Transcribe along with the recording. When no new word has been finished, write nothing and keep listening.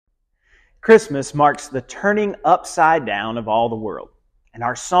Christmas marks the turning upside down of all the world, and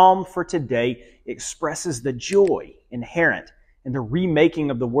our psalm for today expresses the joy inherent in the remaking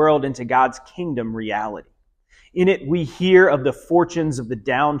of the world into God's kingdom reality. In it, we hear of the fortunes of the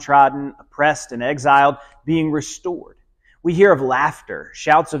downtrodden, oppressed, and exiled being restored. We hear of laughter,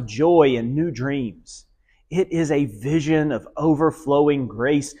 shouts of joy, and new dreams. It is a vision of overflowing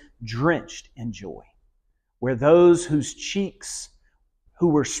grace drenched in joy, where those whose cheeks who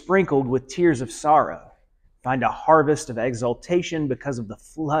were sprinkled with tears of sorrow find a harvest of exultation because of the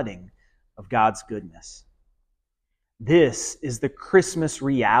flooding of God's goodness. This is the Christmas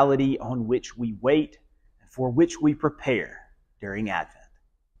reality on which we wait and for which we prepare during Advent.